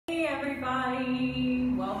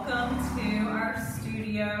everybody. Welcome to our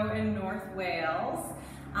studio in North Wales.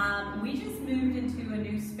 We just moved into a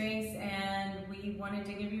new space and we wanted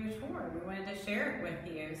to give you a tour. We wanted to share it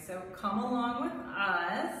with you. So come along with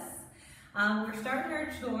us. We're starting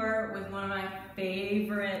our tour with one of my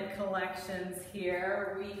favorite collections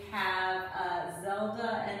here. We have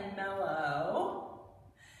Zelda and Mellow.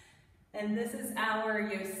 And this is our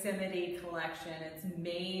Yosemite collection. It's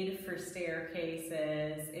made for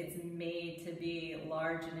staircases. It's made to be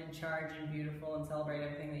large and in charge and beautiful and celebrate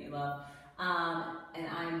everything that you love. And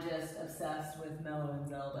I'm just obsessed with Mellow and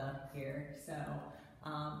Zelda here, so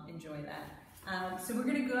enjoy that. So we're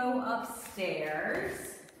gonna go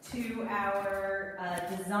upstairs to our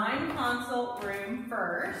design consult room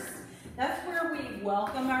first. That's where we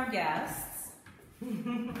welcome our guests.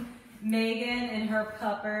 Megan and her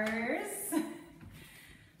puppers.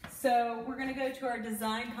 So we're gonna go to our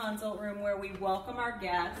design consult room where we welcome our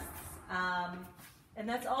guests. And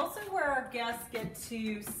that's also where our guests get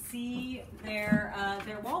to see their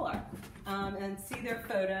wall art and see their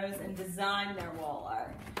photos and design their wall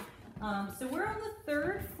art. So we're on the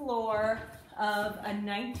third floor of a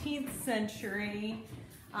 19th century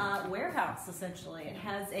warehouse, essentially. It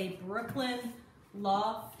has a Brooklyn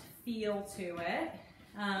loft feel to it.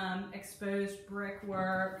 Exposed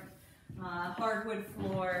brickwork, hardwood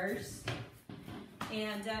floors,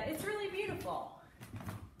 and it's really beautiful.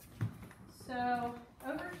 So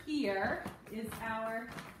over here is our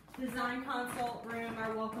design consult room,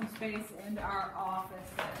 our welcome space, and our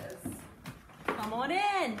offices. Come on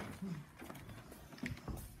in.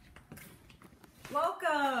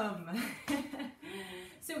 Welcome.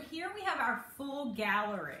 So here we have our full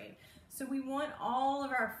gallery. So we want all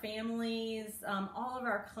of our families, all of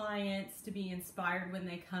our clients to be inspired when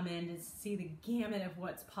they come in to see the gamut of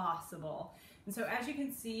what's possible. And so as you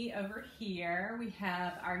can see over here, we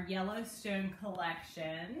have our Yellowstone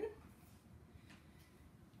collection.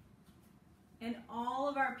 And all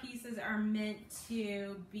of our pieces are meant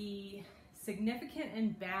to be significant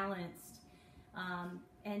and balanced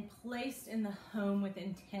and placed in the home with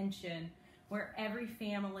intention, where every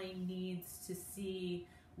family needs to see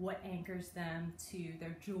what anchors them to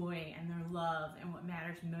their joy and their love and what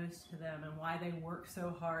matters most to them and why they work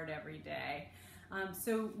so hard every day.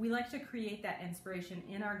 So we like to create that inspiration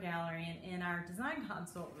in our gallery and in our design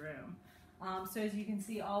consult room. So as you can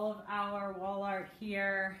see, all of our wall art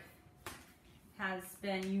here has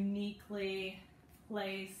been uniquely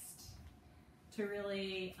placed to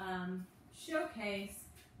really showcase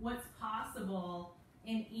what's possible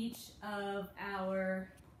in each of our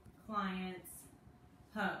clients'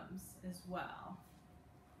 homes as well.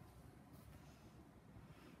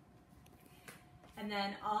 And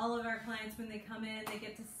then all of our clients, when they come in, they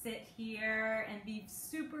get to sit here and be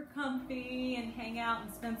super comfy and hang out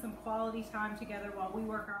and spend some quality time together while we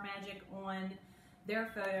work our magic on their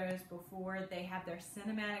photos before they have their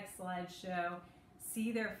cinematic slideshow,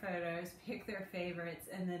 see their photos, pick their favorites,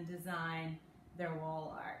 and then design their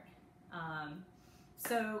wall art.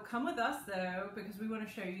 So come with us though, because we want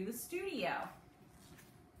to show you the studio.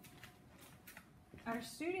 Our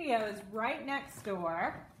studio is right next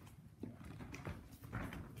door,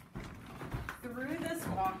 through this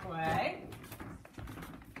walkway.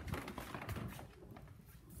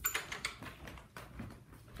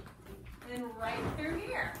 And right through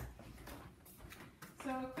here.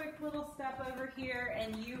 So a quick little step over here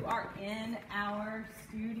and you are in our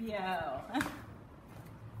studio.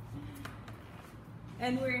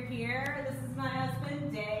 And we're here. This is my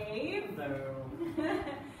husband, Dave. Hello.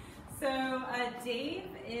 So Dave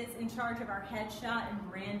is in charge of our headshot and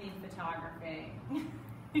branding photography.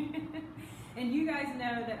 And you guys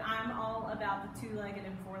know that I'm all about the two-legged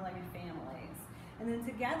and four-legged families. And then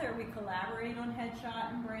together we collaborate on headshot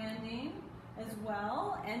and branding as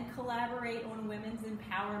well, and collaborate on women's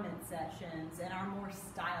empowerment sessions and our more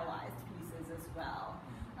stylized pieces as well.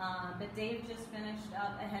 But Dave just finished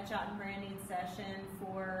up a headshot and branding session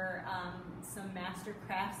for some master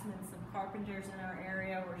craftsmen, some carpenters in our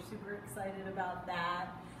area. We're super excited about that.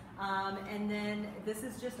 And then this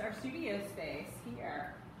is just our studio space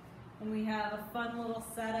here. And we have a fun little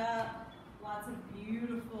setup, lots of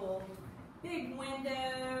beautiful big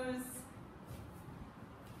windows.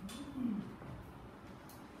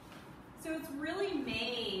 So it's really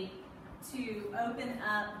made to open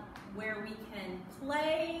up where we can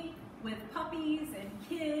play with puppies and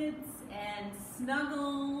kids and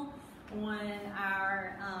snuggle on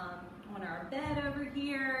our bed over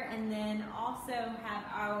here, and then also have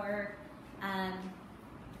our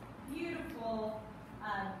beautiful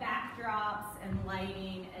backdrops and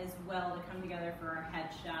lighting as well to come together for our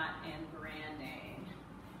headshot and branding.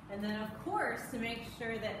 And then of course, to make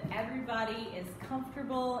sure that everybody is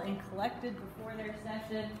comfortable and collected before their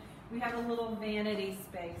session, we have a little vanity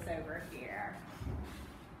space over here.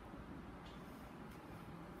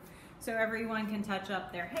 So everyone can touch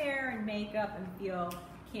up their hair and makeup and feel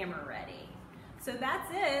camera ready. So that's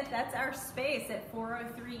it. That's our space at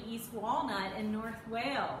 403 East Walnut in North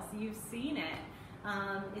Wales. You've seen it.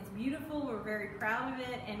 It's beautiful. We're very proud of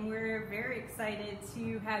it, and we're very excited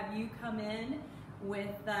to have you come in with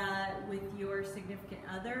your significant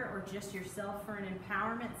other or just yourself for an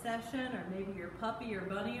empowerment session, or maybe your puppy or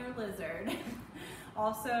bunny or lizard.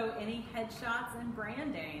 Also, any headshots and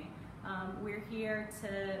branding. We're here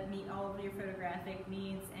to meet all of your photographic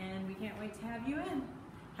needs, and we can't wait to have you in.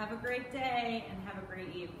 Have a great day and have a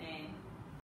great evening.